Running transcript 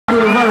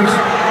merch.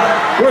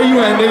 Where you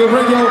at, nigga?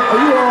 Bring your, are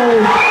you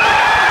on?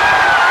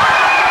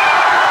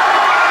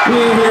 We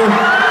in here.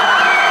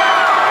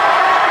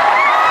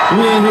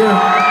 We in here.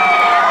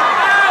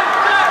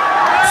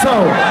 So,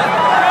 all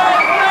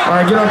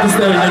right, get off the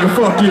stage, nigga.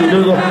 Fuck you,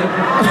 nigga.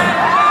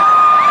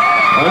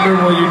 I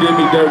remember when you did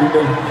me dirty,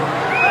 nigga.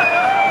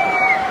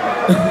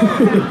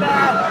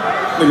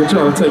 Nigga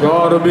trying to take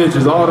all the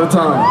bitches all the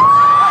time.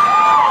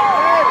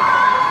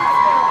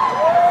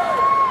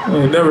 I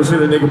ain't never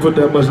seen a nigga put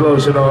that much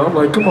lotion on. I'm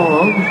like, come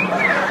on.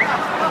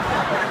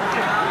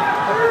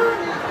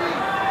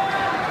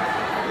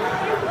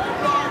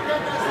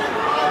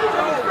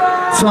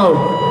 So,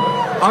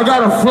 I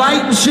got a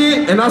flight and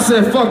shit, and I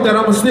said, fuck that,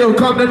 I'ma still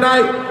come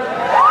tonight.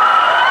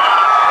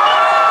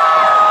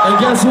 And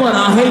guess what?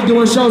 I hate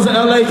doing shows in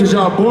LA because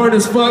y'all boring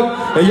as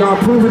fuck, and y'all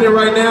proving it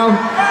right now.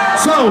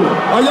 So,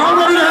 are y'all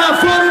ready to have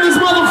fun in this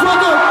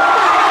motherfucker?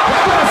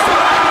 Y'all better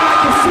start acting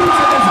like the suits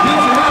in this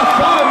bitch and have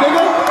fun,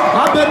 nigga.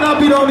 I better not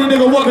be the only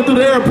nigga walking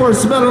through the airport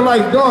smelling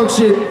like dog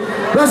shit.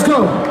 Let's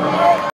go.